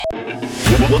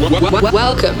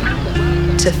Welcome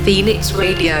to Phoenix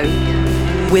Radio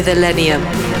with Illenium.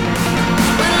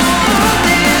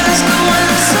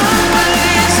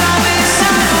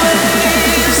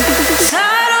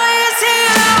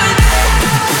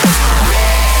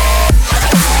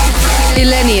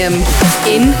 Illenium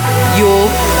in your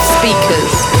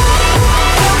speakers.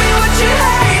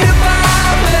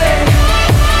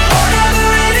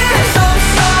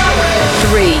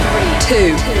 3,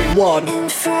 2, 1.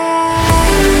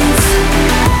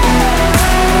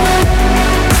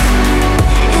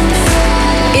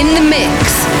 In the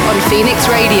mix on Phoenix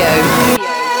Radio.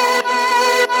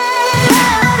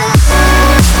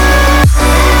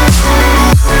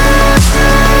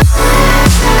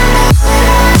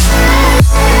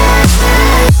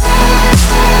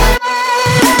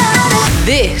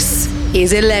 This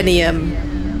is Illenium.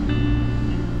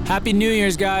 Happy New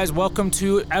Year's, guys. Welcome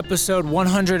to episode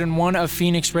 101 of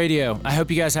Phoenix Radio. I hope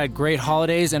you guys had great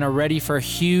holidays and are ready for a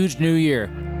huge new year.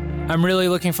 I'm really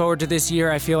looking forward to this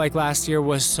year. I feel like last year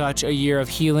was such a year of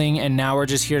healing, and now we're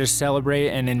just here to celebrate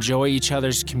and enjoy each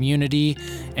other's community.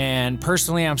 And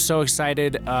personally, I'm so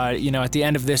excited. At the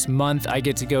end of this month, I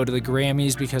get to go to the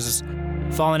Grammys because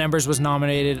Fallen Embers was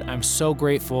nominated. I'm so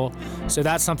grateful. So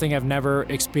that's something I've never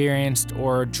experienced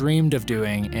or dreamed of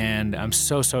doing, and I'm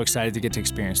so excited to get to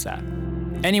experience that.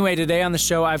 Anyway, today on the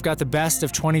show, I've got the best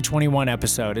of 2021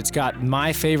 episode. It's got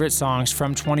my favorite songs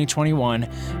from 2021,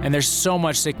 and there's so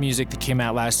much sick music that came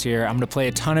out last year. I'm going to play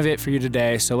a ton of it for you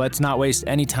today, so let's not waste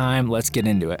any time. Let's get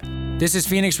into it. This is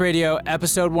Phoenix Radio,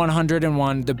 episode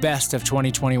 101, the best of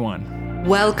 2021.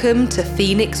 Welcome to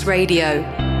Phoenix Radio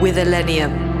with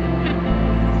Illenium.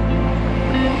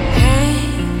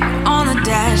 On the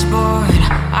dashboard,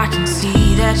 I can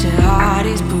see that your heart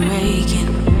is breaking.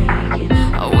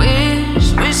 I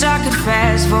wish I could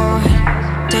fast forward,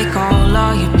 take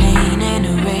all your pain and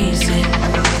erase it.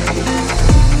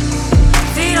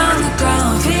 Feet on the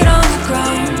ground,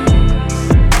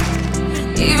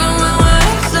 even when we're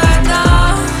upside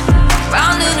down,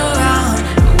 round and around,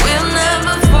 we'll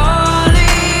never fall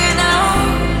out.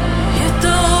 If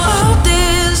the world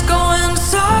is going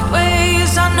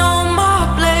sideways, I know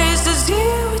my place is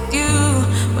here with you.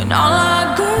 When all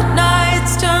our good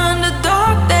nights turn to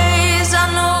dark days, I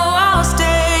know I'll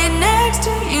stay next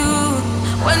to you.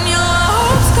 When your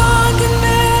heart's gone, can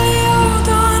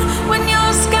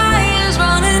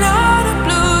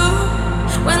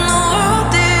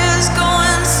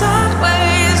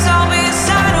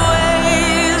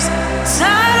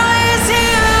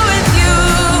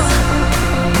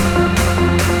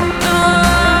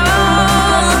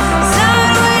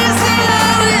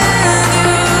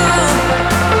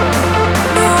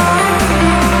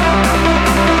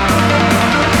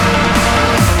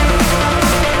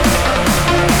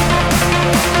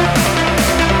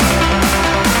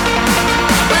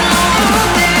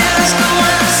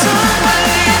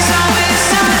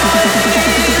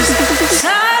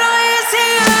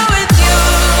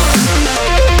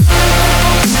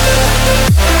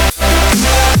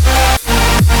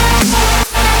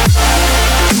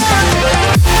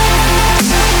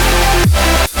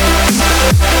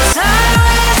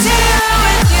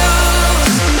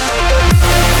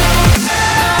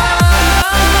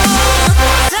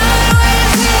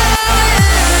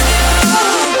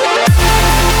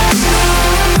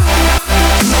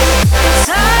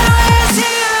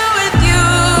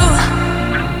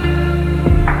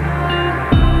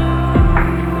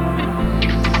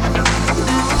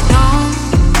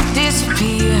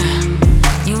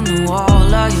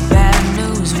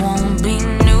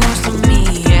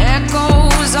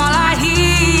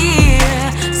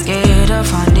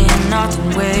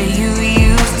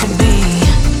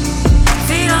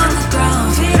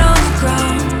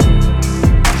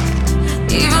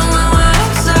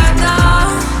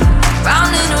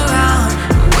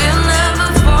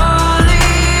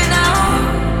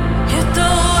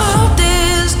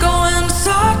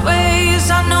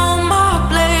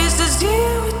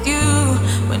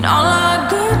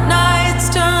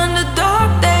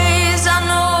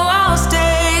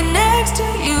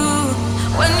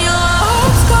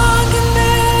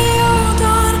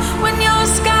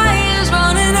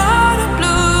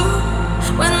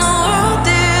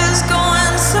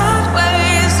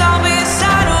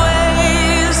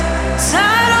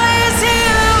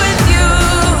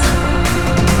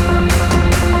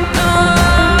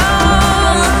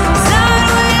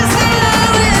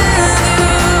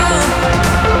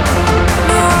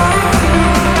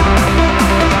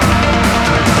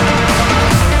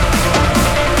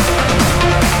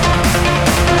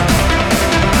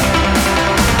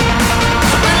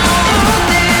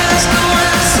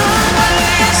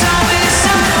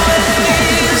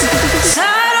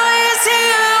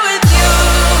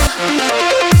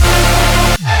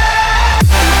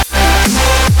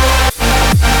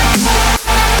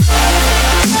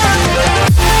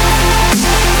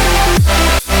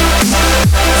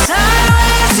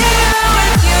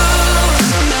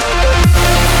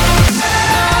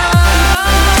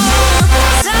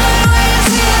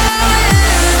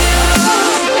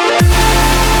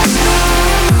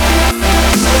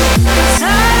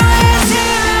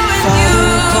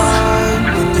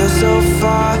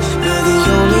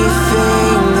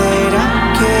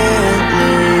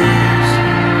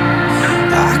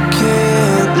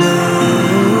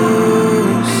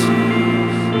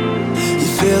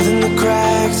filled in the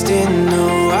cracks, didn't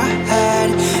know I had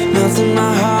melted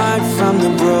my heart from the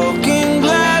broken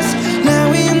glass.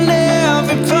 Now in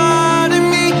every part of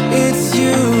me, it's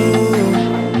you.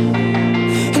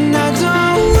 And I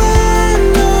don't want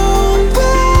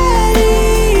nobody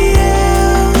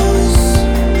else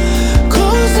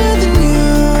closer than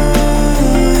you,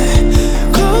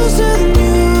 closer than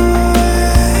you.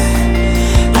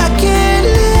 I can't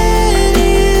let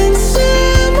in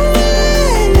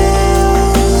someone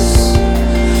else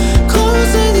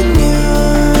closer than you,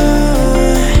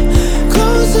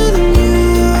 closer than you.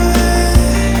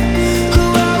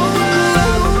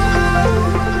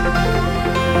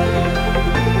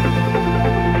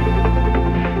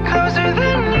 Closer than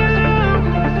you.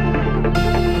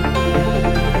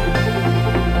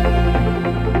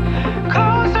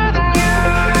 Closer than you.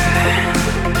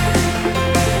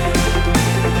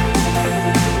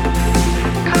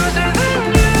 Closer than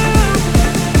you.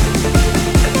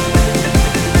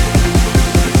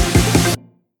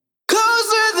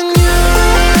 Closer than you.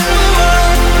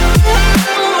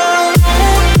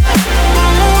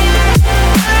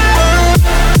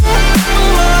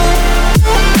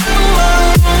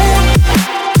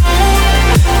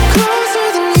 Closer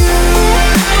than you.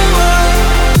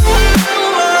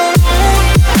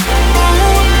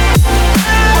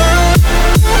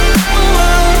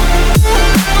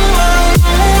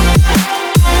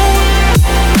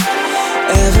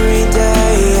 Every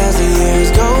day as the years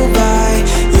go by,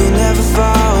 you'll never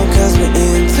fall, 'cause we're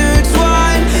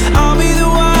intertwined. I'll be the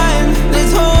one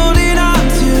that's holding on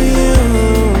to you.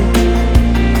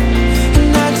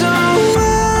 And I don't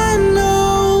want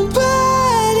nobody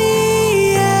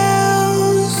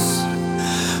else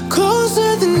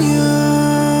closer than you,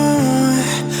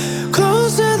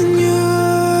 closer than you.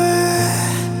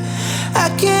 I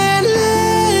can't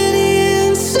let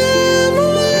in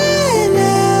someone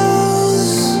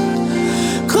else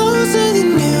closer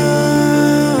than you,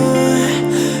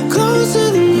 closer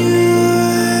than you.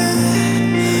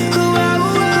 Oh,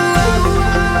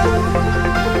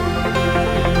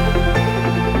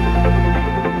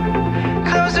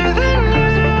 closer than you.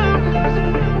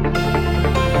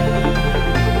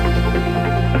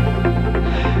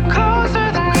 Closer than you. Closer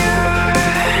than you.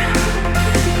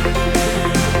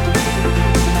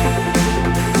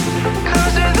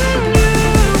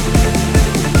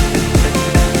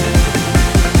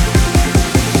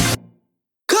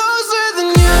 Closer than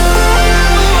you.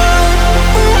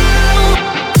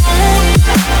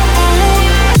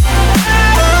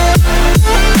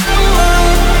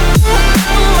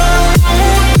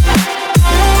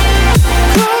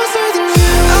 Closer than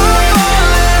you. I'm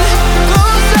falling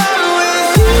closer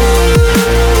with you.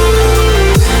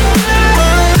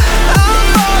 I'm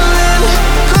falling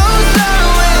closer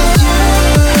with you.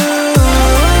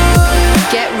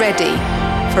 Get ready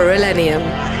for Illenium.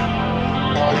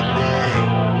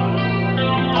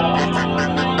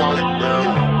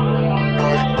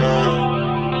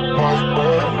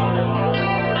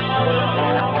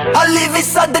 I live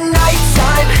inside the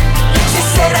nighttime. She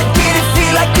said I didn't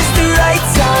feel like it's the right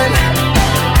time.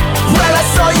 Well, I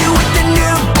saw you with the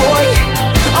new boy.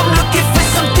 I'm looking for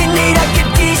something that I can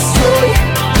destroy.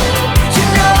 You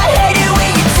know I hate it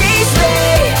when you tease me.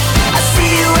 I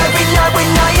see you every night when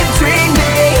I am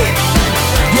dreaming.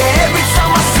 Yeah, every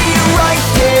time I see you right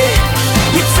there,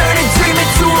 you turn a dream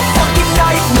into a fucking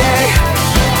nightmare.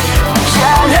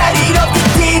 Yeah, I'm headed up the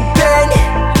deep end.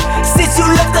 Since you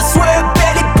left, I swear I'm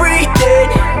barely breathing.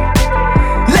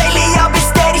 Lately I've been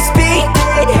steady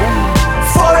speeding.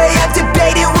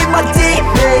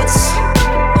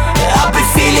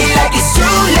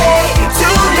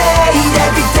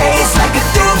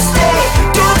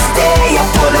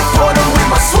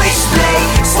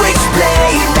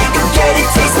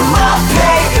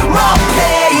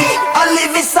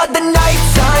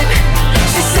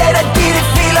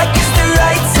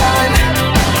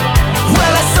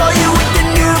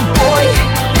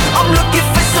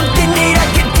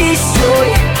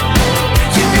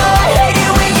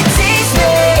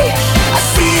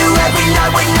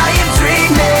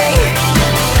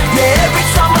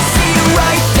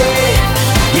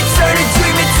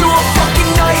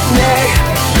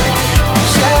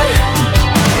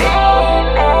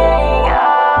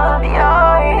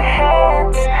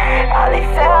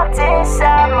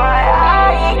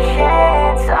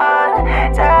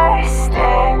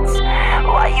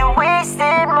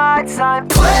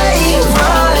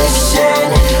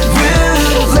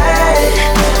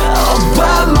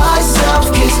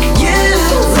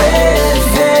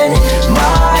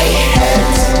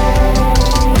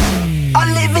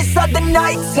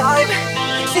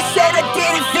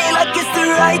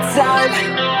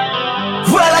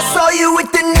 Well, I saw you with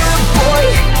the new boy.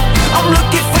 I'm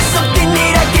looking for something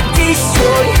that I can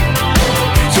destroy.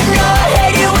 You know I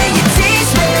hate it when you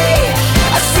tease me.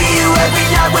 I see you every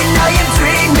night when I am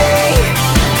dreaming.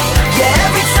 Yeah,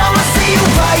 every time I see you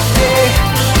right there,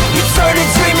 you turn a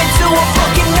dream into a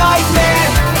fucking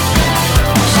nightmare.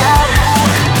 Yeah.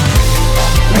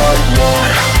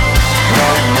 Nightmare,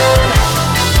 nightmare.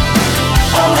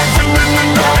 I'm living in the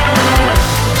nightmare.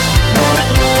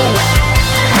 Nightmare,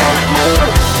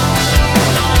 nightmare.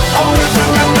 I'm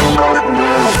living in the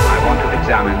nightmare. I want to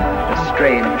examine the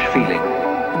strange feeling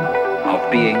of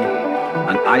being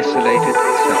an isolated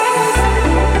self.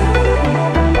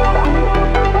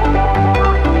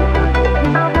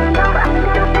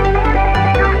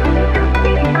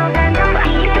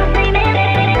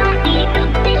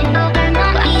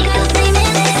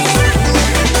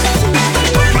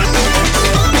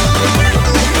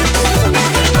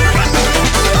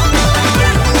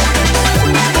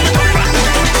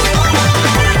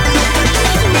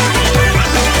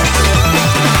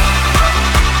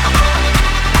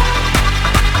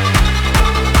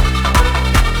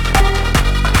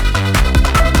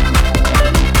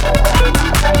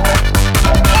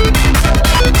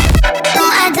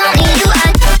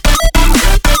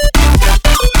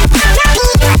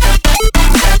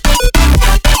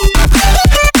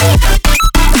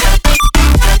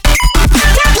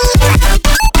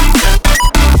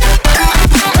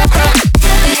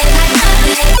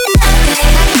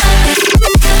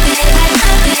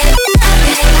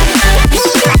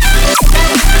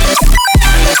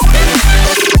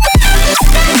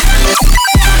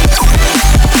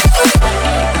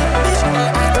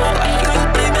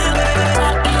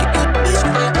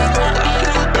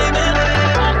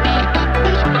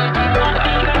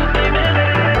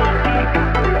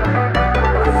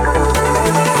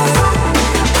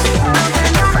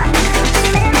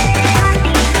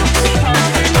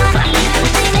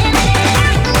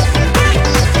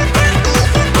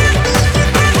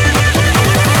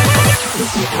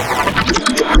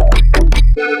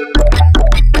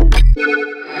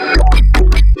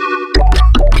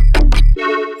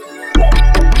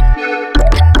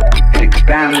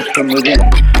 From within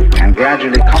and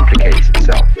gradually complicates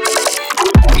itself.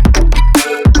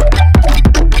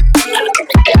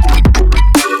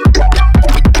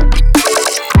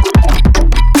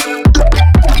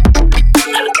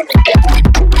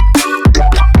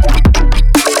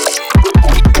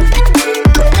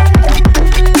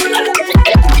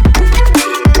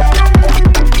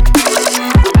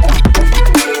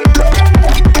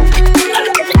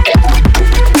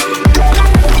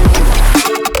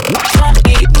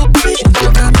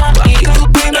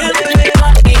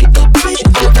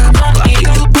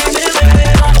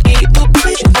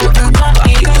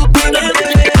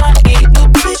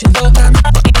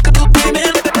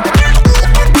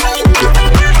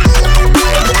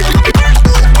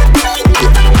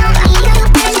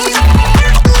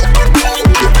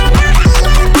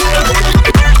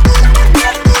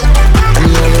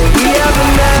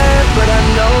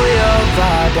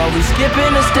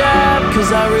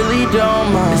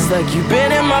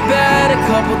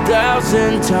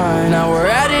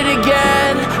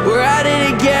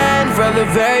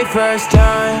 First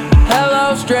time,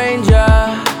 hello stranger.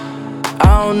 I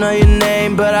don't know your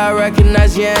name, but I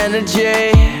recognize your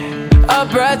energy. A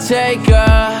breath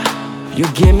taker. You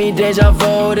give me deja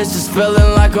vu, this is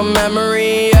feeling like a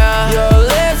memory. Your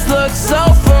lips look so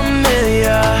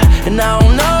familiar, and I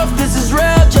don't know if this is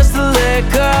real, just a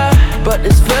liquor, but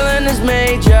this feeling is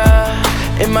major.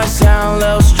 It might sound a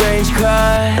little strange, cause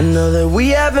I know that we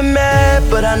haven't met,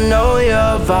 but I know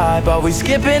your vibe. Are we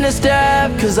skipping a step?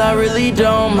 Cause I really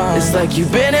don't mind. It's like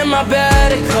you've been in my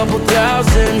bed a couple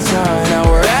thousand times. Now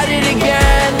we're at it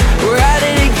again, we're at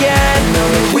it again. I know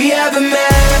that we haven't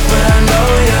met, but I know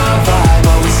your vibe.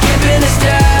 Are we skipping a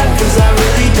step? Cause I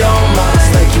really don't mind. It's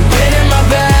like you've been in my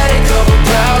bed a couple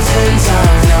thousand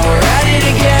times. Now we're at it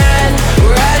again,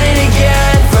 we're at it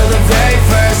again for the very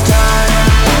first time.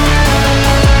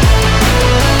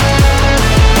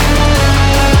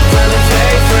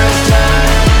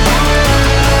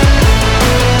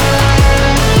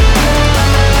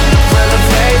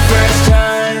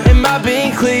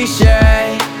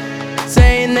 Cliche,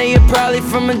 saying that you're probably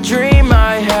from a dream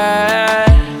I had.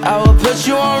 I will put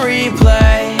you on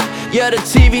replay. You're the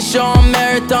TV show on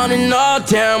marathon and all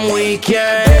damn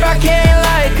weekend. If I can't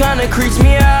lie, it kinda creeps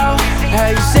me out.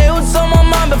 How you say what's on my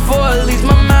mind before it leaves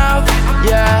my mouth.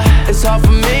 Yeah, it's hard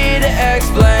for me to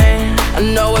explain. I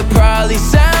know it probably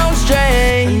sounds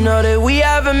strange. I know that we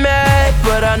haven't met,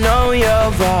 but I know your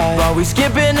vibe. Are we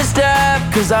skipping a step?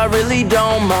 cause I really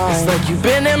don't mind. It's like you've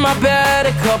been in my bed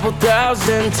a couple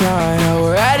thousand times. Now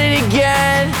we're at it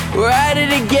again, we're at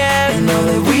it again. I know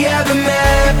that we haven't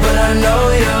met, but I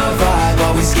know your vibe.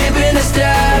 Always skipping a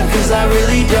step, cause I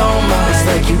really don't mind. It's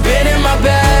like you've been in my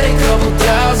bed a couple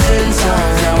thousand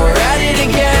times. Now we're at it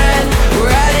again, we're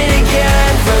at it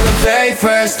again for the very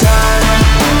first time.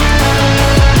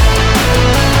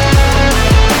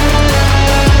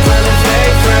 For the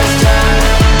very first time.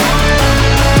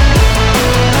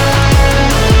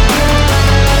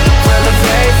 For the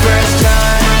very first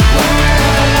time.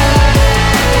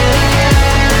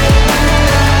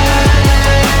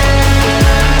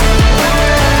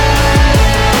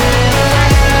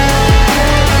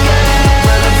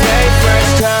 For the very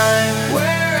first time.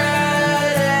 We're at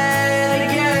it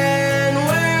again.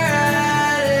 We're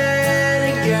at it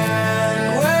again.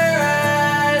 We're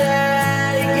at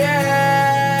it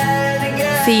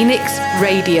again. Phoenix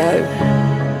Radio.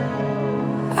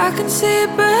 I can see it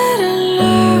better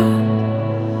now.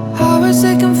 Always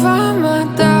taking from my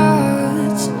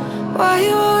thoughts. Why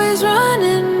you always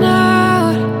running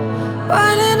out?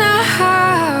 Running out.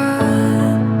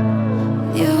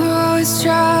 You were always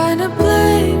trying to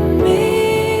blame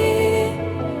me.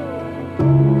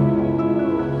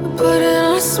 Putting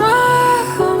on a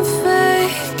smile, I'm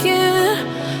faking.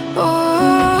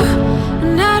 Oh,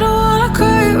 and I don't wanna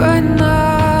cry right now.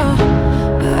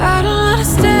 I don't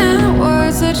understand the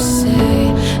words that you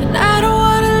say, and I don't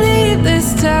wanna leave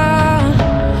this town,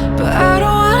 but I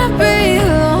don't wanna be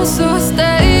alone, so I'll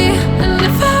stay. And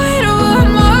if I wait one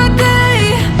more day,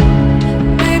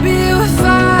 maybe it would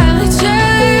finally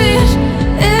change.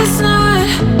 It's not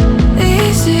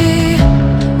easy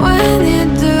when you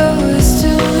do this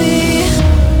to me.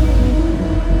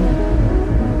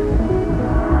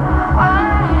 When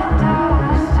you do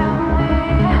this to me.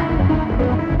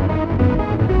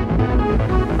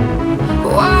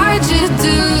 Why'd you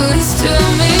do this to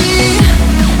me?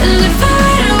 And if I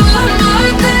waited one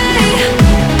more day,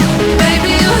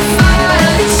 maybe it would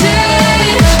finally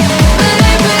change.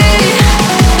 Maybe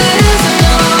there's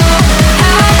no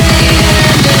happy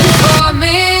ending for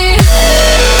me.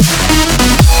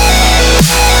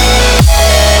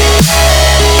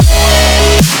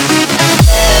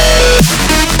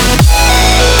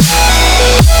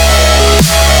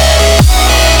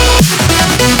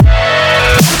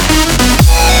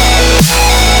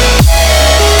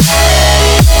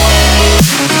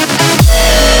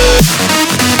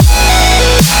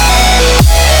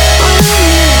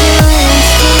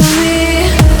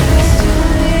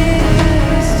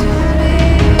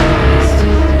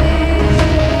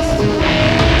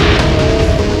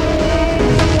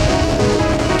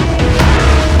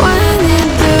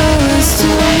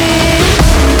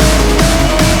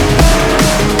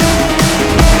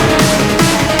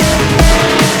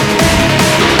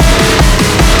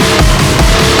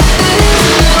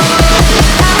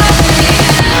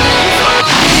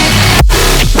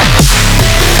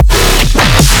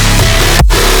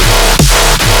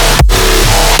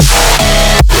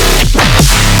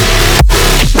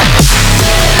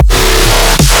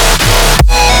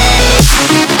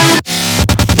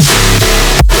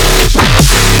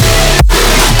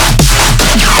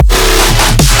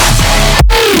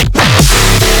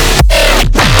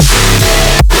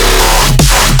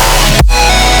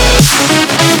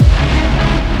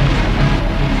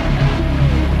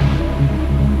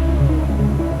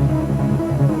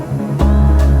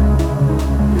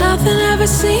 Nothing ever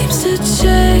seems to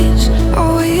change.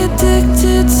 Are we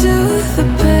addicted to the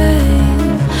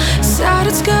pain? Sad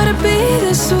it's gotta be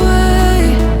this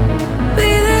way. Be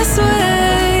this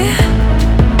way.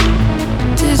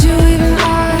 Did you even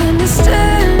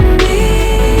understand me?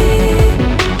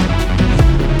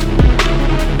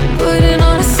 Putting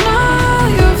on a smile,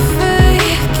 you're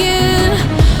faking.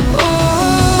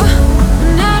 Oh,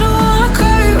 and I don't wanna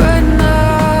cry right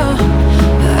now.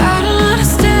 I don't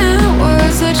understand the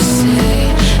words that you say,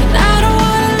 and I don't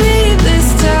wanna leave this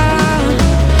town,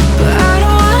 but I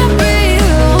don't wanna be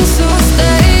alone, so I'll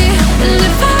stay. And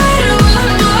if I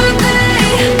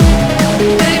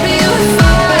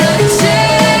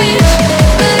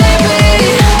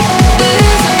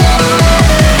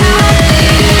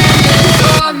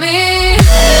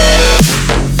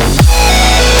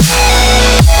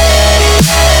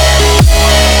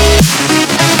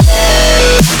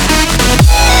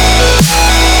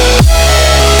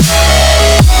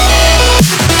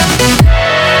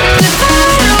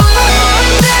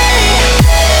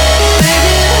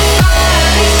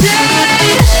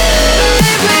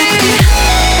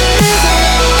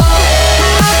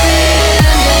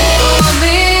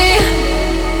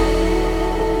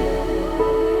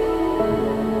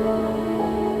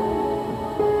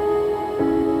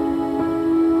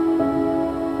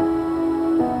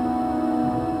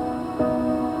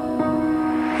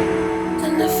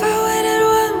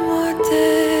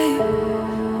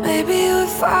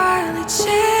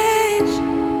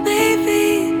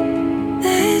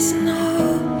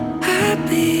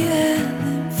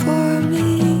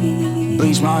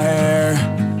Bleach my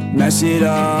hair, mess it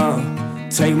up,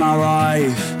 take my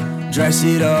life, dress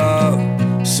it up,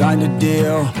 sign the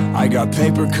deal. I got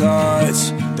paper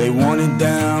cuts, they want it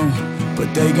down,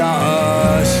 but they got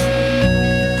us.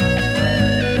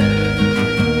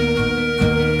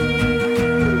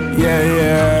 Yeah,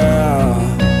 yeah.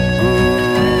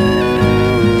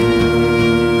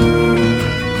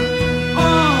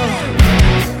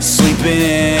 Sleeping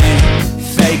in,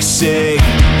 fake sick,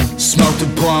 smoked a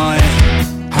blunt,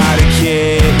 had a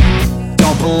kid,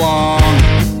 don't belong,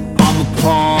 I'm a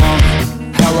punk,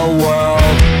 hello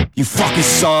world, you fucking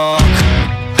suck.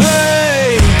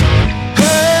 Hey,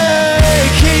 hey,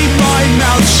 keep my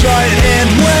mouth shut and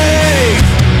wait.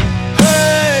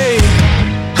 Hey,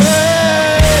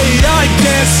 hey, I'm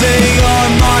dancing on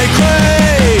my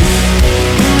grave.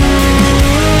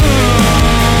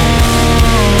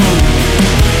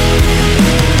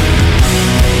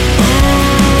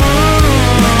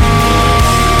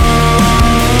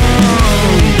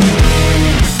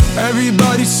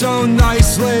 Everybody's so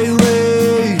nice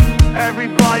lately.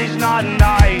 Everybody's not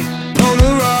nice.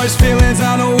 Polarized feelings,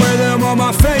 I don't wear them on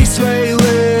my face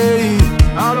lately.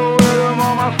 I don't wear them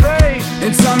on my face.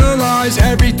 Internalize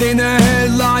everything the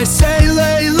headlines say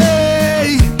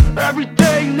lately.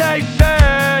 Everything they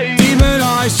say.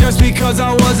 Demonized just because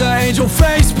I was an angel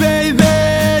face,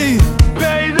 baby.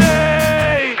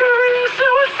 Baby, committing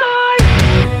suicide.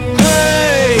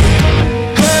 Hey,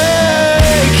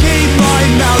 hey, keep my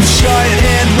mouth shut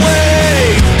and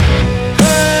wait.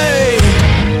 Hey,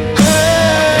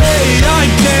 hey, I'm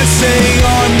dancing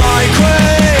on my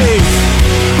grave.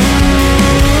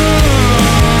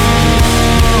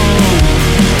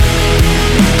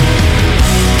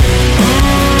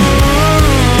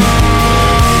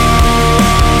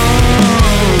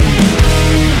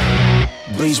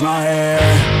 Bleach my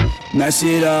hair, mess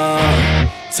it up,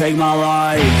 take my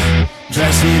life,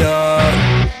 dress it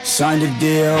up, sign the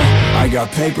deal. I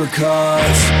got paper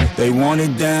cuts, they want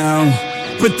it down,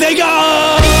 but they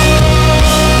got us.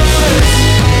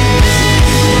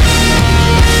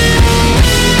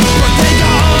 But they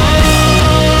got us.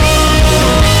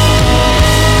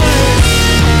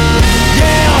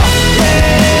 Yeah, yeah.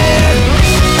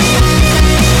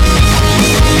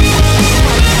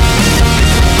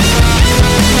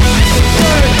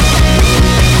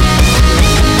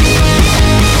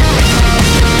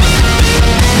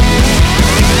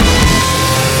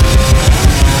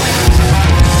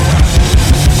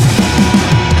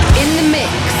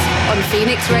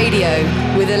 Phoenix Radio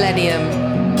with Illenium.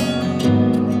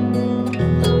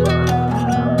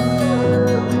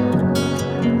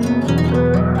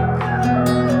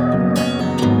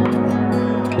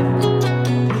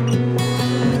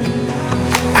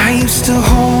 I used to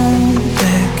hold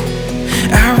back.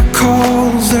 I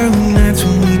recall those early nights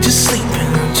when we just sleep in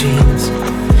our jeans.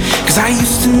 Cause I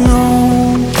used to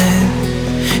know that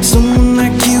someone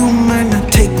like you might not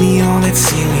take me all that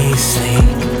seriously.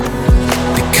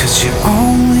 Because you're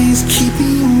always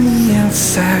keeping on the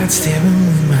outside, staring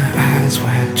with my eyes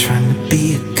wide, trying to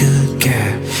be a good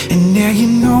guy. And now you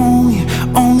know you're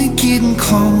only getting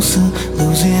closer,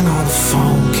 losing all the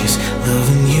focus.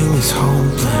 Loving you is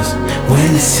hopeless.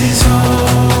 When this is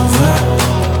over,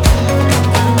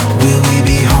 will we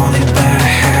be haunted by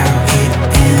how it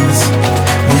ends?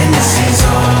 When this is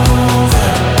over,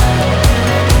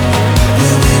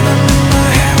 will we remember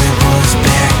how it was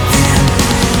back then?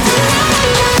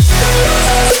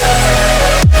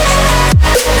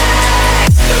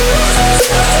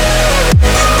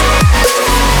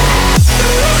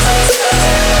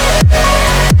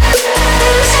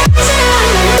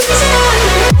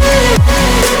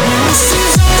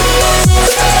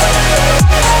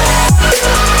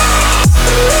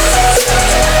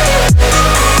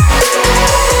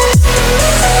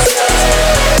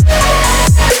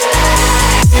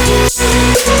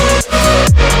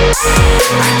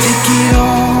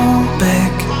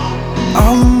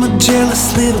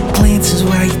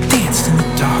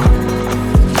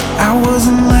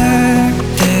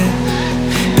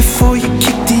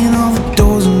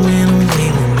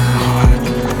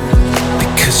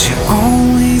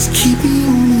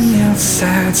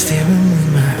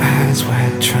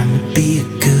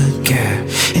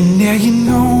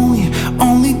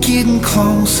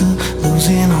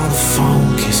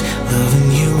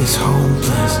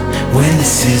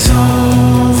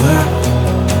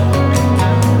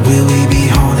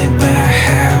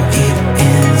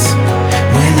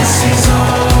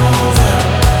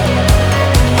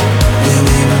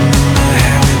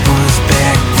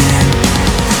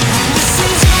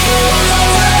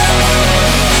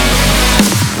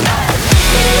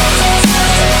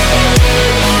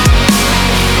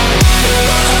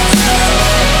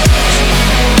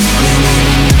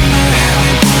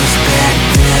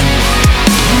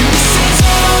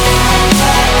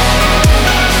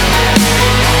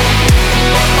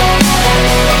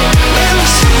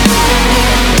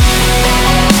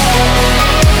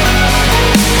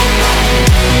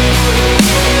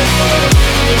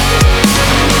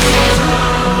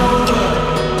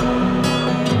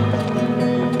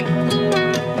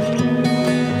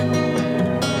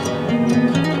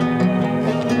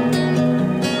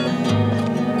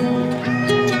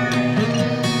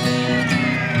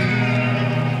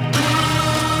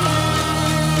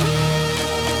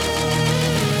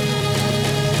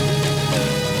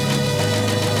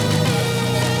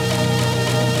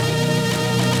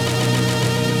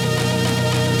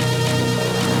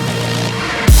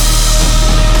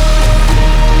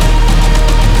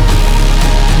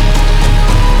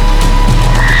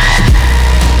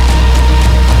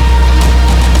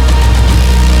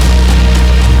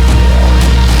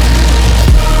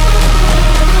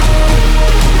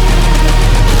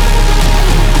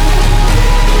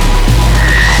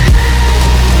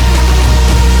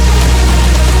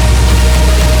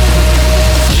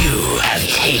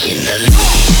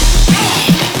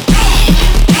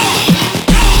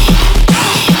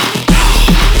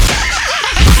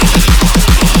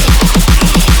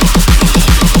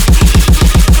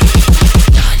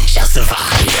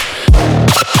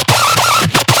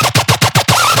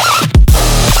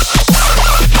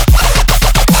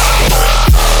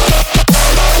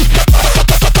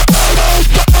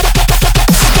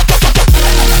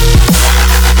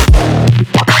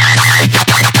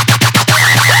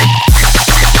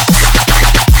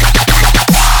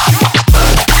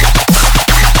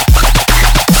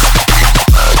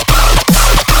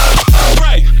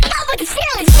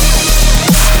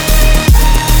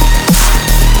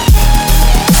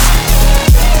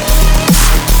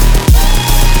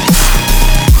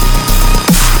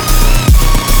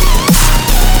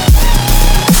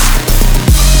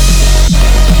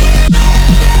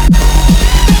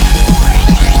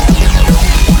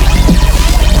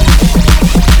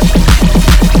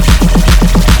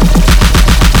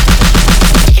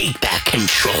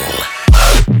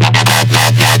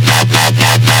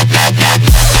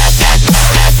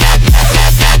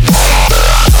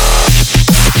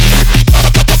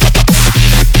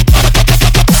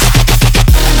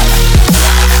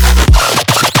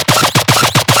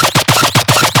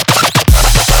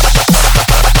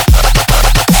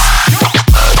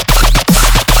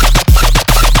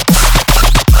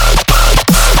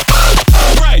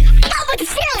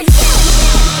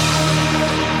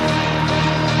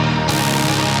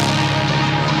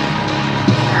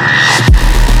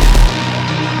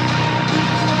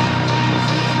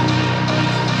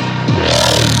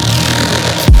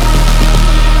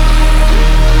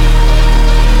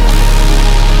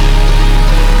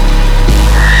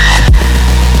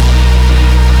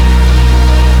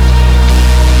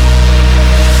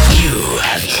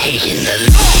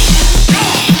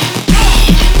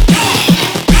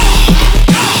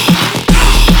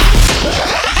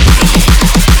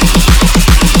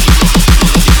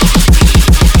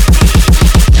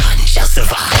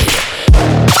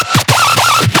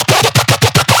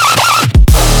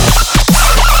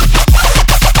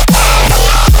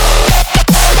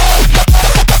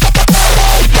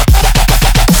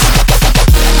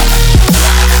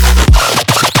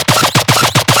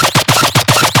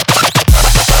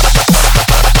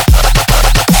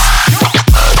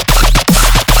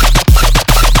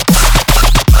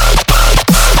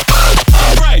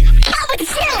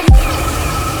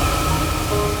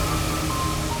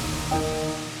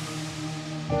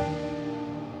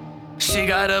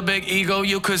 a big ego,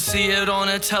 you could see it on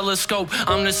a telescope.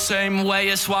 I'm the same way,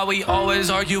 it's why we always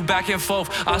argue back and forth.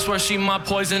 I swear she my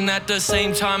poison, at the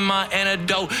same time my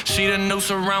antidote. She the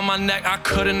noose around my neck, I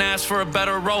couldn't ask for a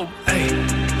better rope. Ay.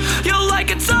 You're like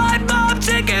a time bomb,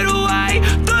 take it away.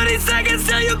 30 seconds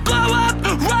till you blow up,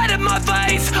 right in my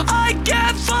face. I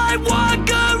can't find one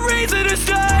good reason to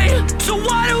stay. So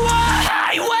why do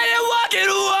I wait and walk it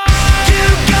away? You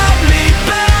got me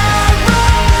paralyzed.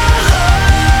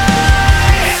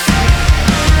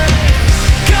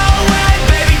 Go ahead,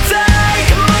 baby, take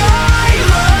my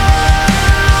life.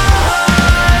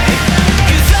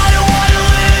 'Cause I don't wanna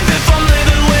live if I'm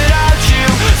living without you.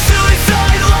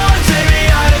 Suicide love, take me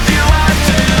out if you have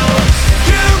to.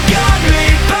 You got me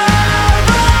paralyzed.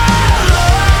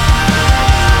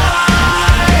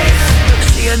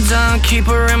 See her done, keep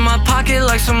her in my pocket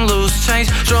like some loose change.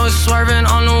 Drugs swerving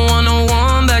on the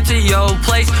 101 back to your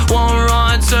place. One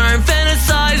wrong turn,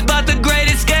 fantasize about the great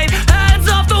escape. Hands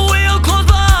off the wheel, close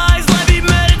my eyes, let me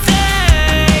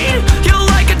meditate. You're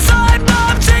like a time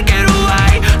bomb, take it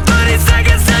away. 30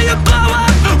 seconds till you blow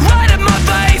up, right in my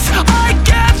face. I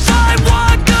can't find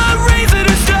one good reason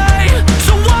to stay.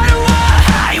 So why do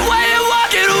I wait and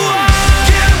walk it away?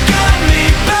 You got me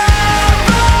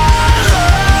paralyzed.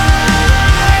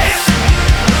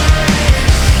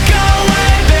 Go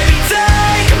away, baby,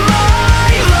 take my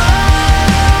life.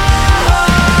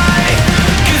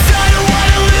 'Cause I don't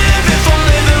wanna live if I'm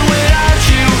living without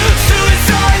you.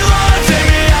 Suicide love, take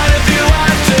me out if you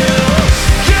have to.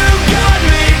 You got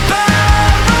me paralyzed.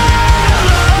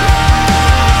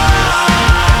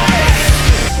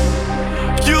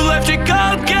 You left your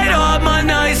cupcake on my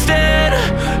nightstand.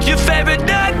 Your favorite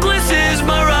necklace is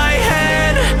my right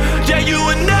hand. Yeah, you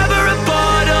were never a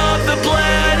part of the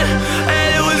plan, and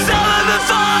it was over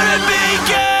before it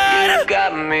began. You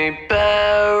got me paralyzed.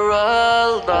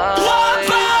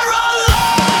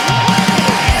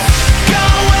 Go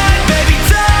ahead, baby,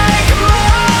 take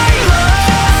my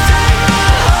life.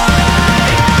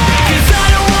 'Cause I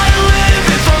don't wanna live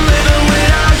if I'm living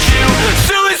without you.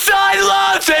 Suicide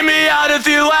love, take me out if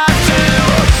you have to.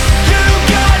 You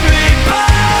got me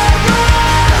paralyzed.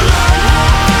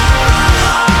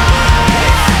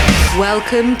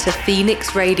 Welcome to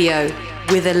Phoenix Radio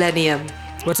with Illenium.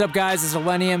 What's up, guys? It's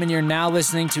Illenium, and you're now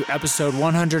listening to episode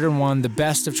 101, the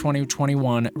best of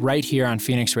 2021, right here on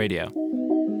Phoenix Radio.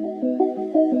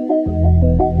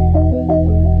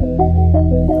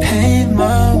 Paint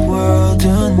my world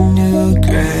a new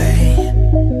gray.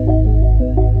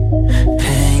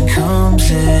 Pain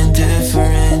comes in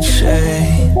different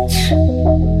shades.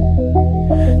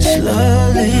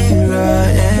 Slowly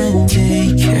rot and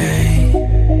decay.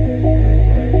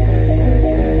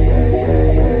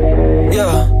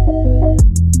 Yeah.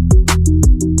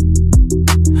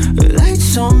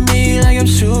 Lights on me like I'm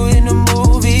shooting a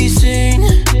movie scene.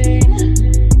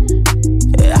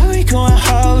 I be going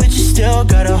hard, but you still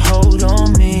got a hold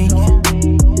on me.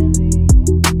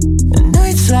 And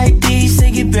nights like these,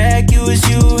 take it back, it was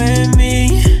you and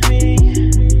me.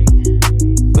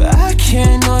 But I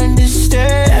can't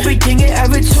understand everything you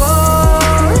ever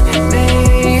told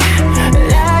me.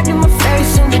 Lied in my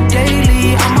face on the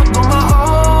daily, I'ma go my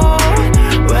own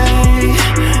way.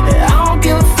 I don't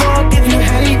give a fuck if you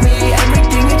hate me,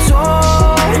 everything you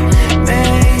told me.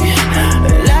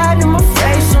 Lied in my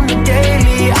face on the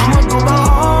daily, I'ma go my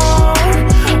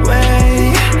own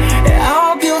way. I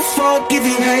don't give a fuck if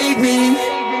you hate me.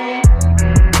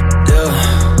 Yeah.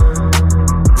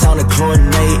 Time to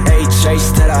coordinate a chase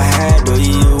that I had with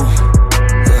you.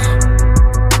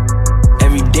 Yeah.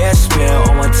 Every day I spent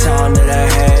all my time that I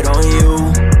had on you.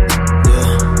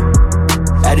 Yeah.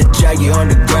 Had to drag you on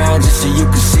the ground just so you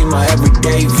could see my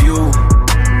everyday view.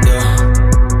 Yeah.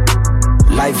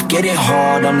 Life getting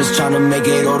hard, I'm just trying to make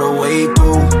it all the way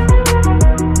through.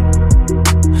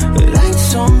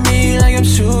 Lights on me like I'm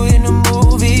shooting a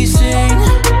movie scene.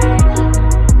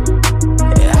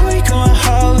 I be going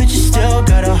hard, but you still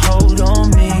got a hold on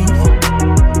me.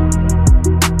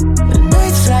 And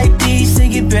nights like these,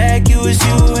 take it back, it was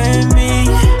you and me.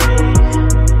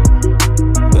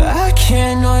 But I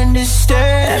can't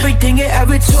understand everything you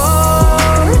ever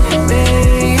told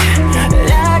me.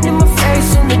 Lied in my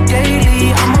face on the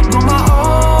daily, I'ma go my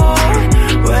own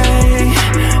way.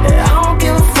 I don't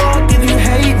give a fuck if you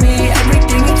hate me,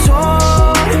 everything you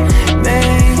told me.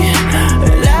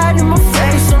 Lied in my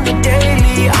face on the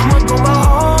daily, I'ma go my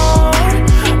own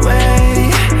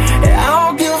way. I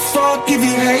don't give a fuck if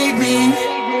you hate me.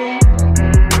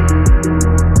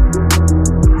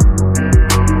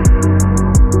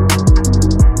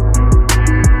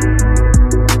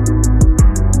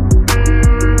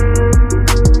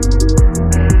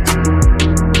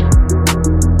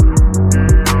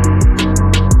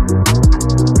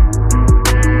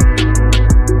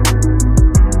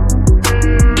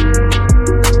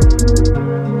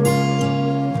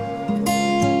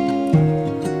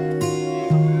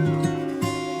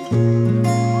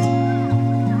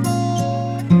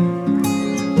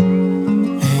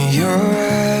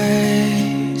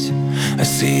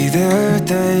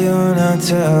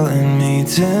 telling me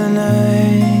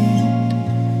tonight,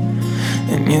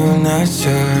 and you're not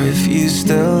sure if you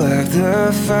still have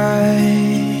the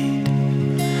fight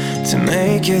to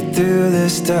make it through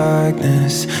this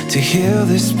darkness, to heal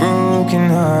this broken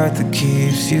heart that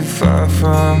keeps you far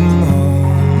from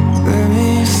home. Let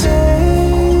me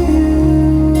save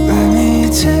you, let me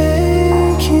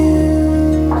take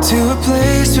you to a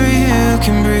place where you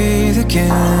can breathe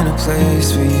again, a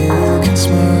place where you can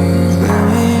smile. Let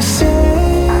me save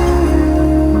you,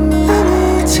 let me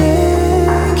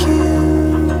take you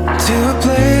to a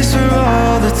place where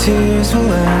all the tears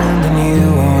will end and you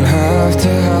won't have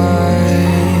to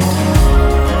hide.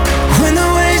 When the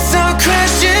waves start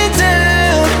crashing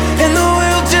down and the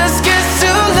world just gets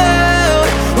too loud,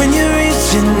 when you're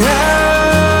reaching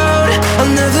out,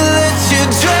 I'll never let you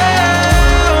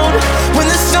drown. When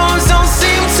the storms don't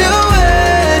seem to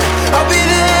end, I'll be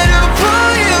there to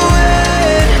pull you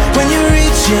in. When you're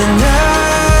reaching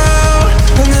out,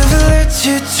 I'll never let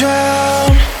you drown.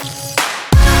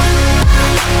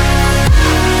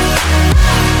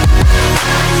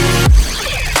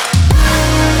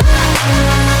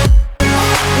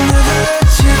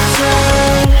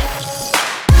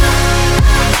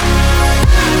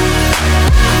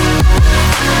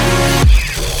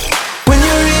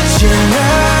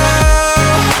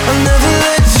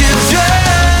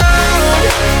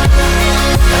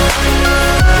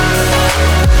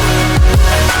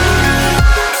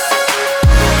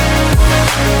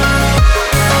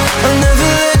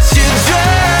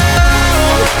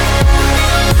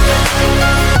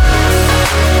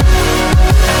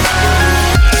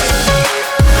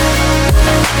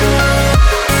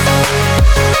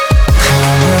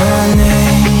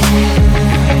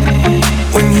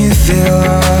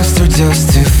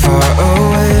 Just too far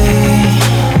away,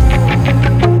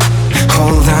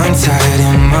 hold on tight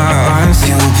in my arms,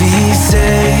 you'll be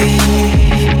safe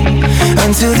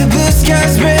until the blue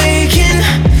sky's breaking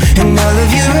and all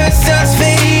of your hurt starts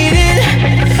fading.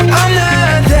 I'm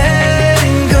not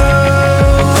letting go.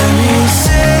 Let me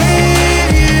save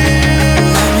you,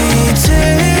 let me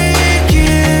take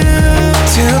you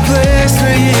to a place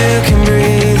where you can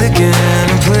breathe again,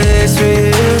 a place where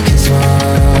you can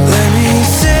smile. Let me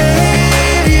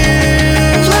save you,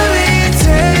 let me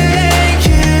take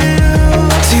you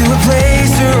to a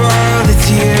place where all the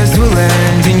tears will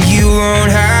end and you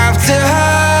won't have to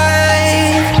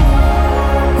hide.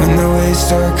 When the waves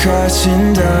start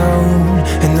crashing down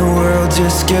and the world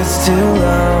just gets too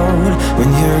loud, when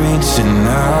you're reaching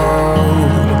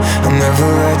out, I'll never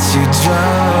let you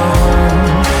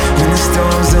drown. When the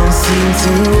storms don't seem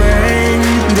to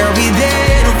end, I'll be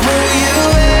there to pull you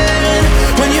in.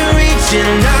 When you're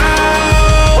reaching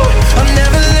out, I'll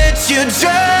never let you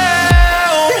drown.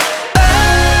 Oh,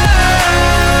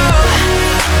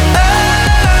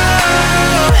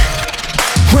 oh.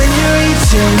 When you're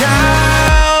reaching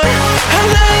out, I'll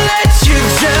never let you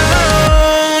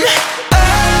drown. Oh,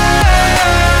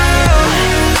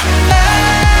 oh.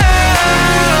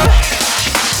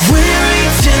 When you're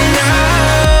reaching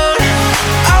out,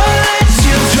 I'll let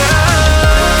you drown.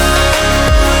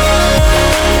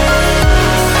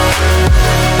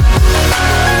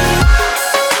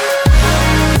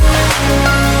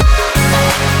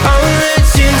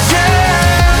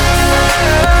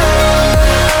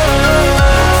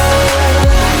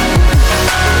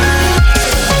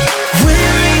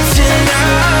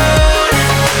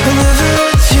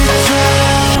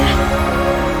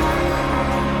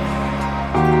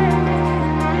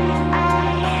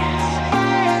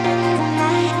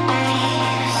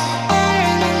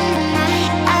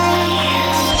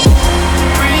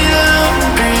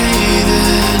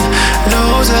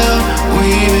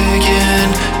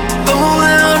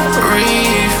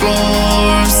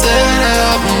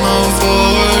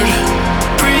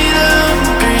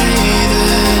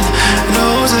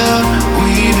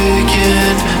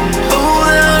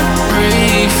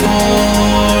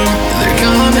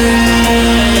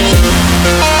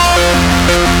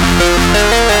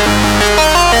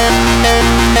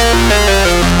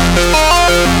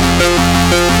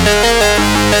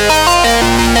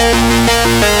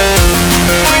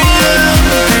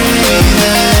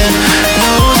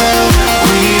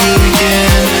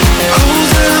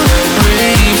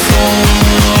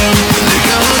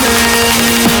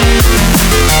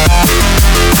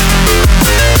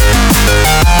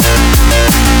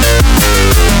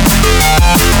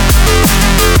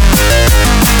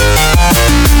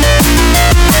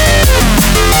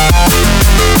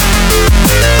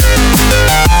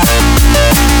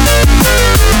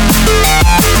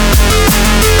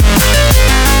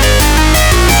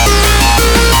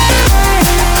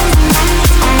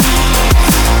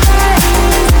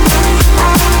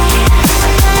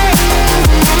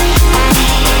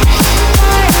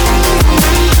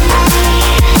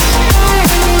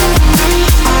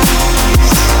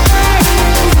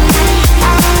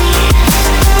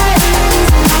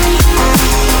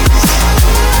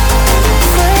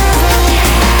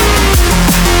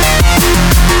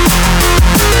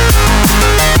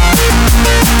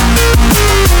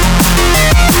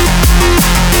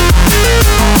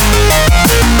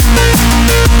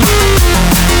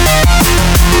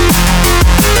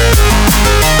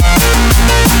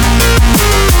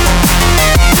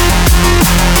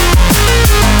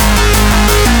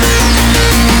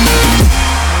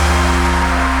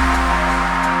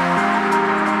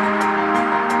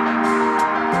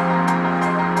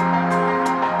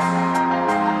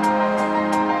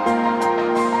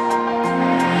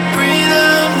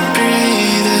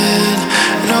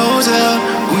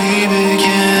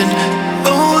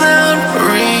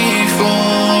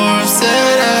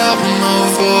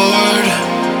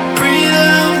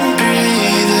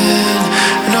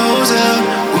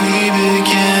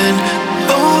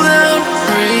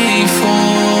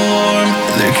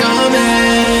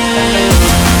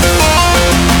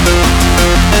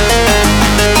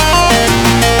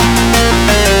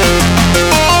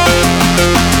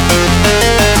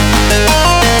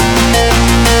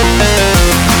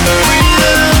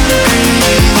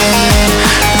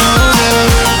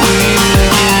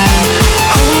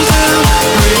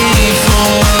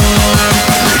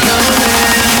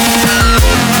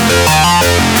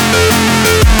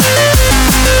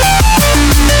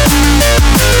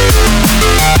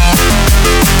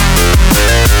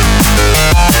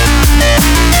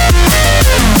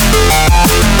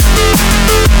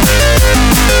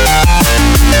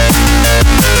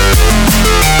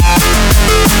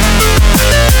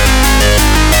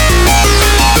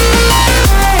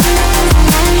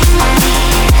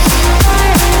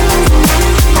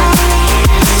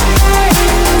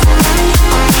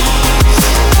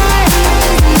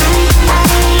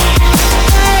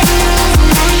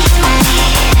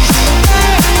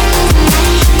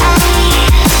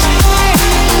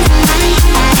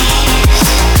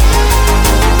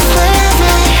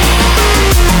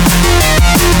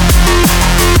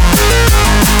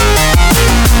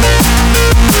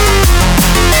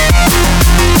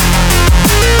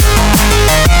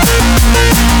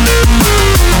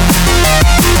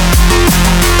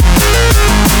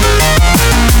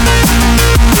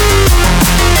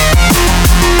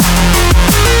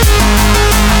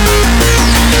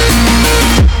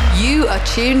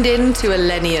 tuned in to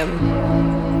Illenium.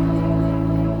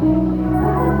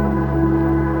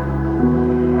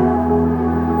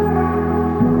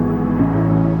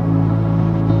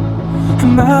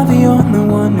 Am I the only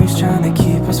one who's trying to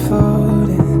keep us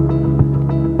floating?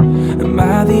 Am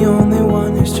I the only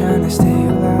one who's trying to stay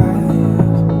alive?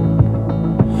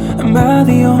 Am I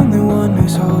the only one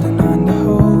who's holding on to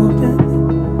holding?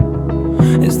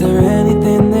 Is there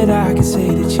anything that I can say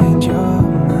to change your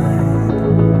mind?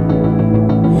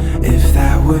 If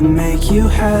that would make you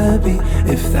happy,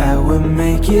 if that would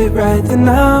make it right, then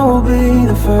I will be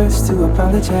the first to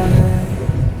apologize.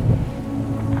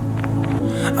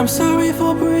 I'm sorry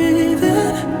for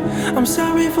breathing, I'm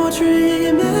sorry for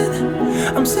dreaming,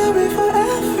 I'm sorry for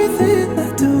everything I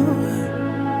do.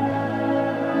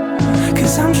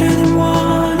 'Cause I'm treading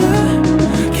water,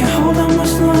 can't hold on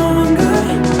much longer.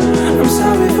 I'm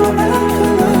sorry for ever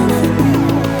loving you.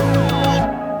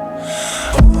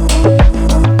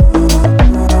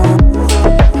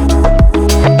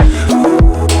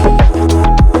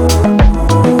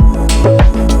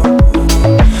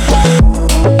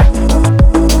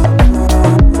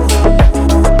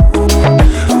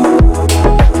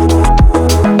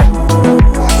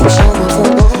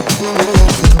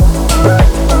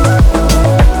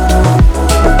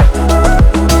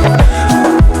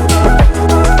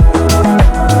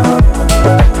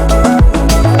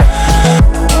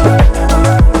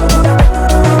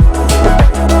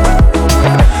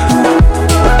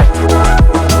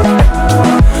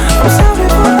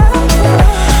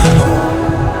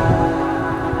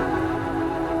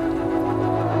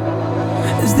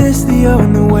 Is this the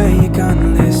only way you're gonna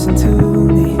listen to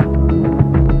me?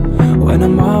 When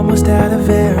I'm almost out of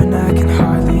air and I can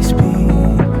hardly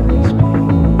speak.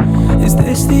 Is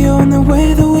this the only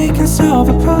way that we can solve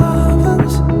our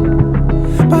problems?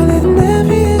 By letting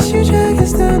every issue drag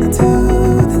us down into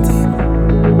the deep.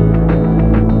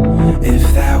 If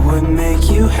that would make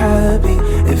you happy,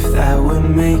 if that would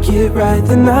make it right,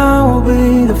 then I will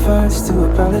be the first to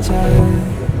apologize.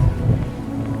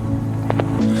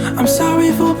 I'm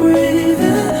sorry for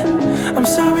breathing, I'm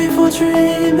sorry for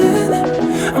dreaming,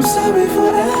 I'm sorry for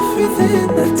everything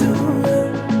I do.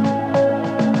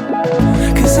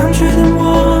 'Cause I'm treading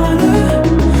water,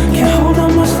 can't hold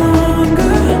on much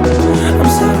longer.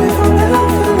 I'm sorry for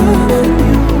ever loving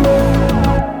you.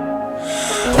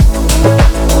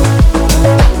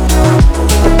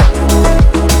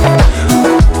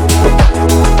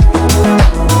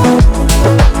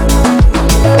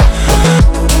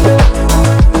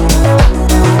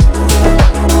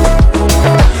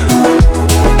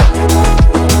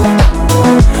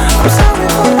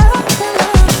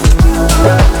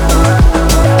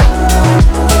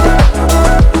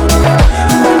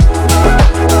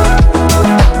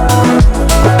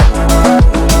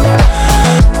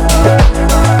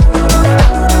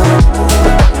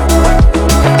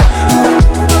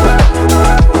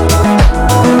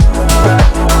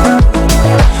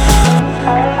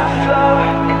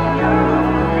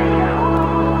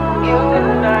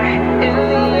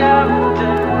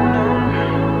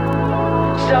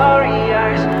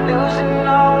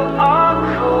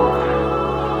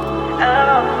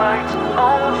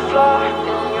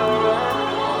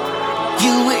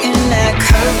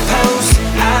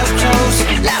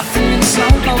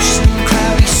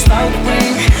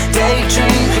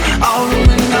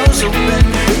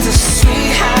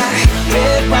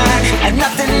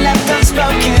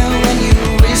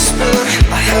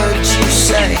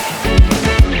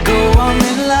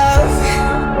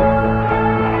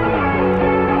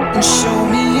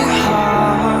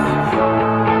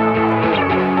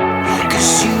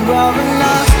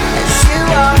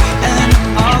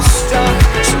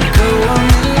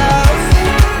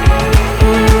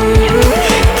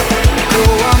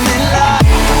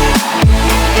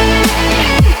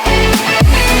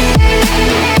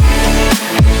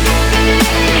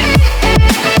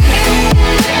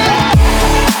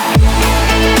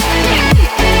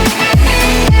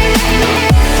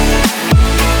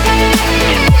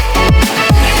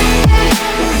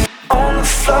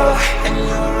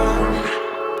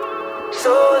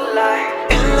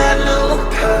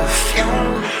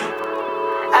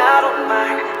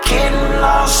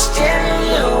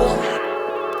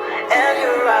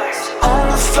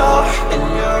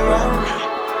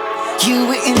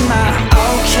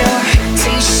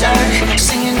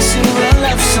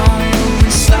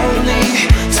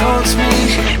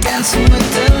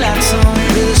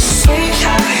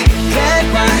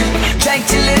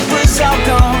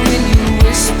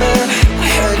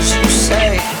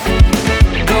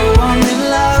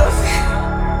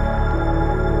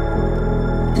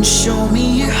 And show me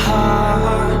your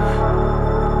heart.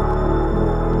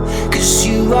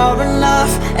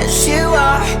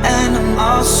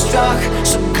 struck,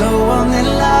 so go on and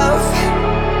love.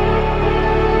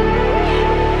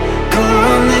 Go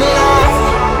on and love.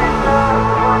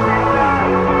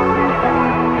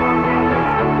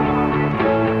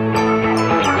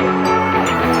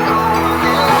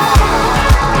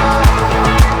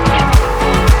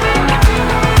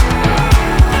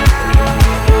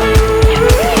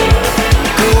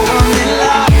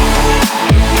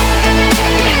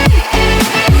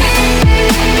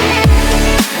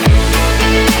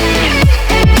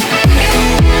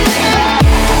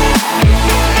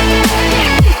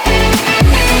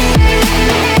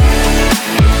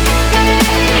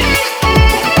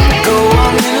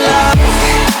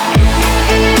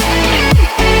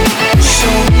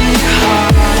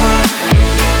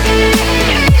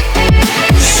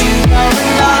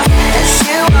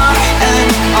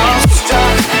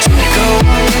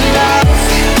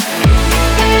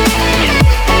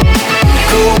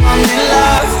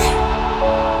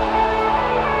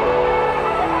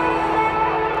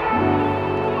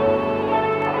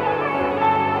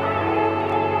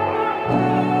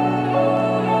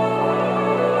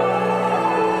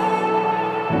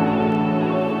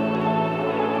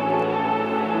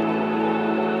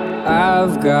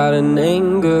 I've got an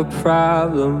anger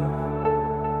problem.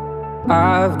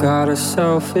 I've got a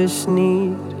selfish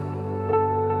need.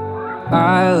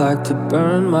 I like to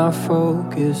burn my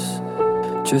focus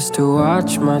just to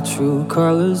watch my true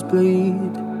colors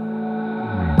bleed.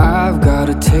 I've got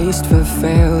a taste for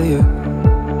failure.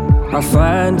 I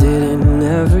find it in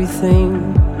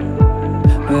everything.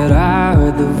 But I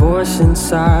heard the voice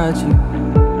inside you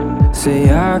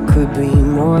say I could be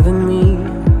more than me.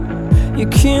 You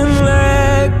can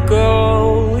let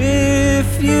go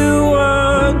if you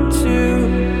want to,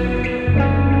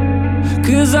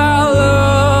 'cause I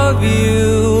love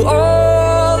you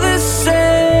all the same.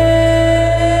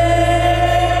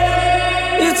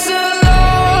 It's a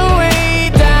long way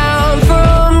down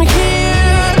from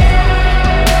here,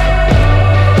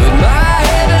 but my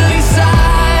heavenly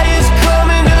side is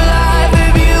coming alive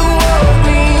if you want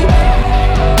me.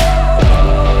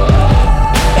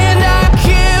 And I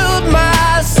killed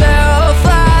myself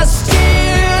last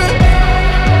year,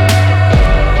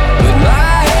 but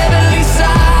my heavenly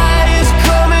side is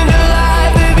coming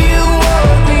alive if you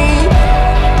want me.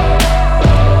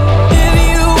 If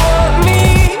you want me.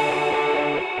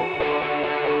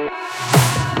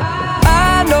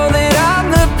 I know that I'm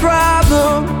the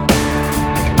problem,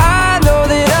 I know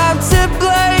that I'm to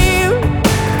blame,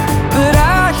 but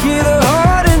I hear the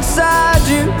heart inside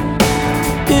you,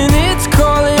 and it's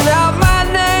calling out my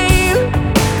name.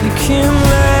 You can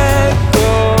let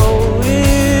go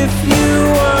if you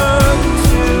want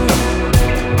to,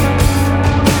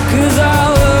 'cause I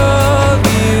love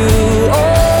you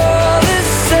all the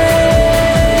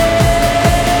same.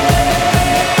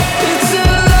 It's a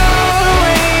long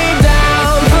way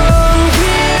down from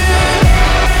here,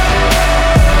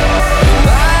 but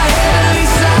my heavenly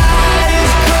side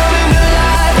is coming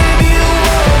alive if you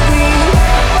want me.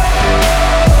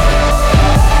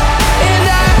 And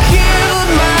I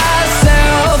killed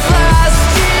myself last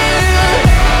year,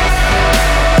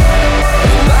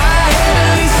 but my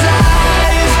heavenly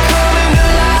side is coming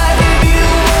alive if you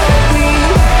want me.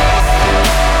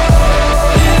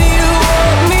 If you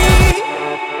want me.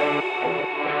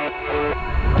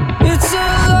 It's a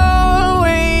long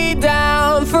way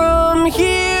down from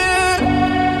here,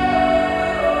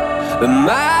 but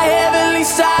my heavenly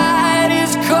side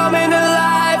is coming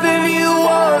alive if you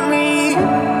want me.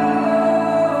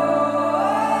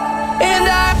 And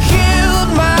I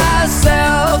killed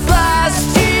myself last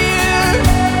year,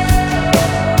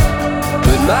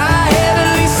 but my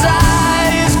heavenly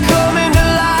side is coming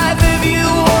alive if you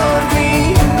want me.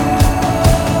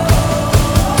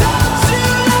 Don't you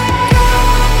let go.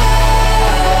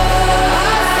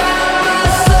 I found my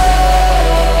soul.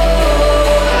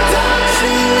 Don't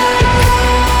you let go.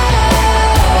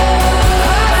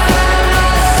 I found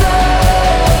my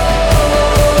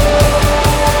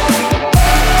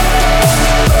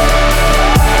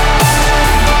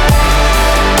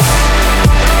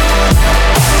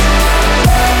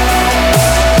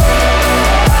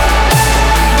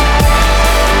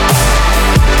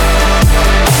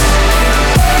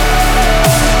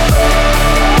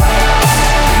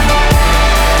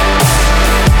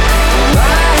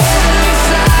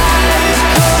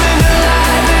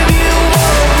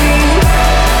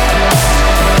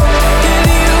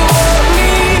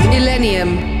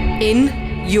Illenium in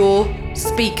your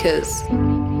speakers.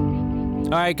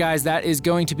 All right, guys, that is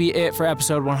going to be it for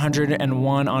episode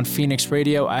 101 on Phoenix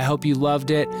Radio. I hope you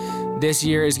loved it. This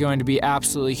year is going to be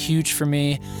absolutely huge for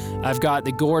me. I've got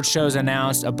the Gorge shows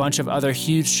announced, a bunch of other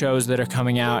huge shows that are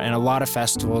coming out, and a lot of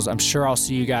festivals. I'm sure I'll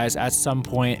see you guys at some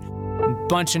point. A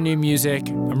bunch of new music.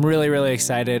 I'm really, really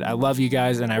excited. I love you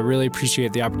guys, and I really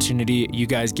appreciate the opportunity you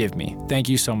guys give me. Thank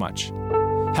you so much.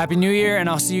 Happy New Year, and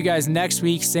I'll see you guys next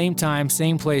week, same time,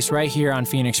 same place, right here on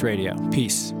Phoenix Radio.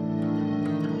 Peace.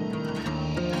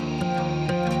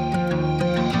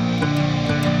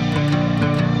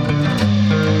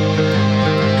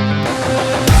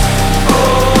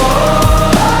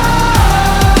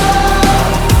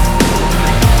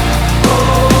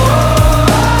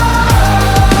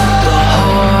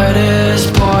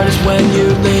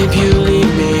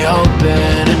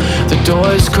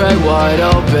 Doors crack wide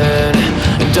open,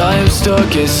 and I am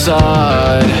stuck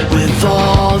inside. With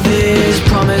all these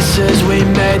promises we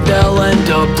made, they'll end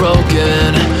up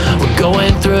broken. We're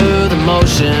going through the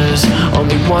motions,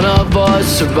 only one of us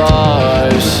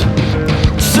survives.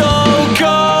 So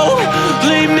go,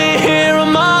 leave me here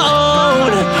on my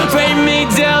own, break me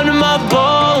down to my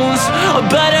bones. I'm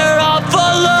better off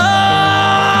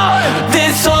alone.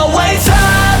 This always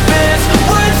happens,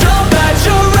 we're so bad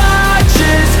you're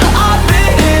righteous. I've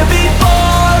been here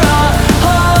before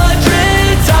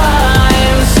 100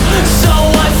 times. So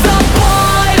what's the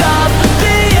point of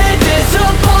being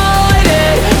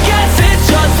disappointed? Guess it's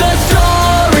just a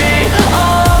story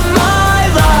of my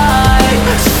life.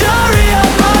 Story of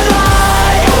my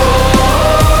life.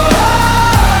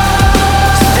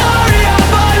 Story of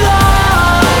my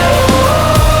life.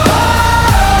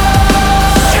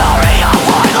 Story of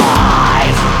my life.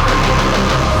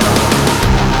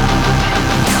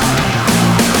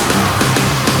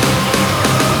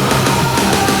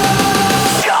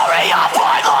 Story of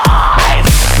my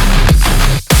life.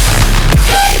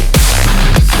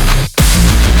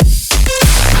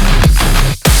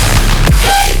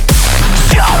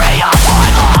 Story of my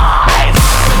life.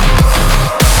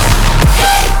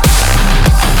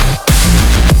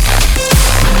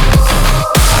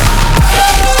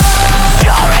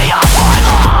 Story of my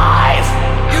life.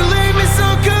 You leave me so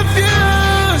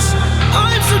confused.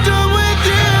 I'm so done with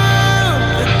you.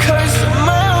 The curse of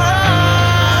my heart.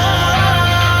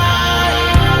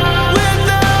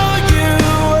 Without you,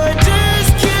 I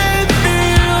just can't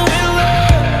feel in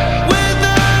love.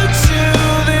 Without you,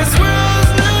 this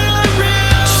world's not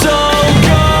real. So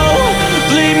go,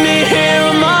 leave me here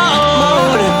on my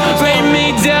own, break me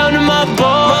down to my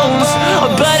bones.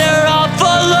 I'm better off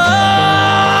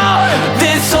alone.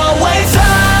 This always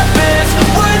happens,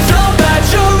 we're so bad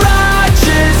you're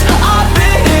righteous. I've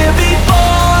been here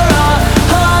before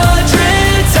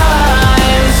 100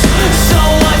 times. So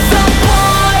what's the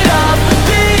point of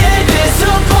being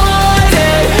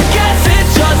disappointed? Guess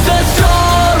it's just a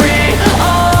story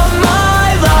of my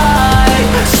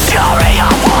life. Story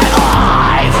of my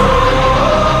life.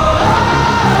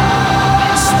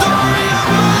 Story of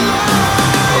my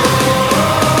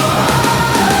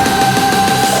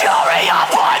Story of my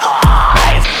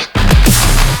life.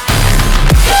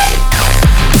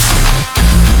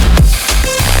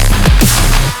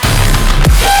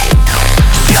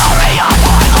 Story of my life.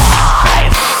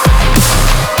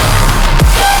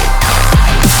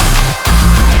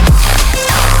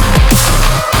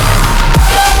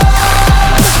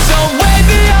 Don't wake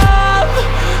me up,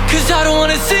 'cause I don't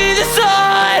wanna see the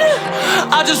sun.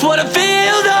 I just wanna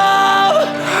feel love.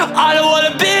 I don't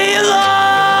wanna be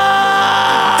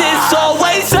alone. This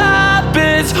always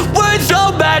happens, words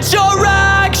don't match your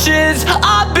actions.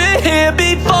 I've been here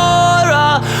before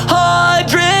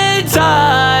 100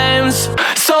 times.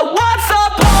 So what's the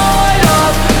point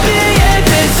of being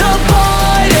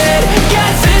disappointed?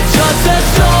 Guess it's just a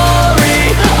story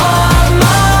of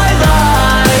my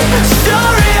life.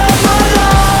 Story of my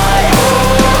life.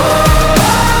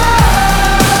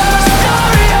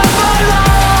 Story of my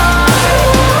life.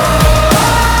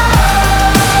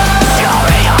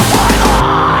 Story of my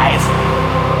life.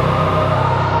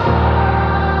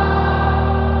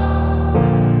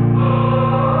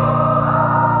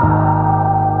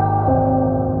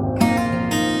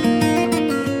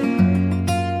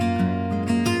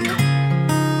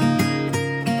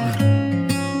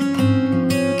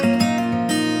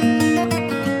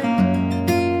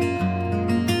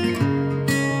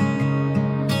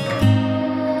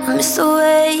 I miss the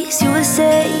ways you would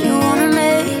say you wanted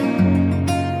me.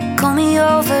 Call me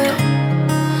over,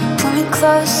 pull me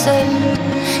closer,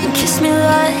 and kiss me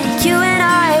like you and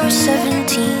I were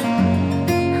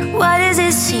 17. Why does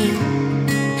it seem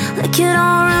like you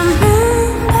don't remember?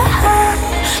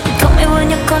 You told me when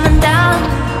you're coming down,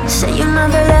 say you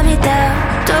never let me down.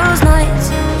 Those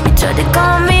nights you tried to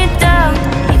call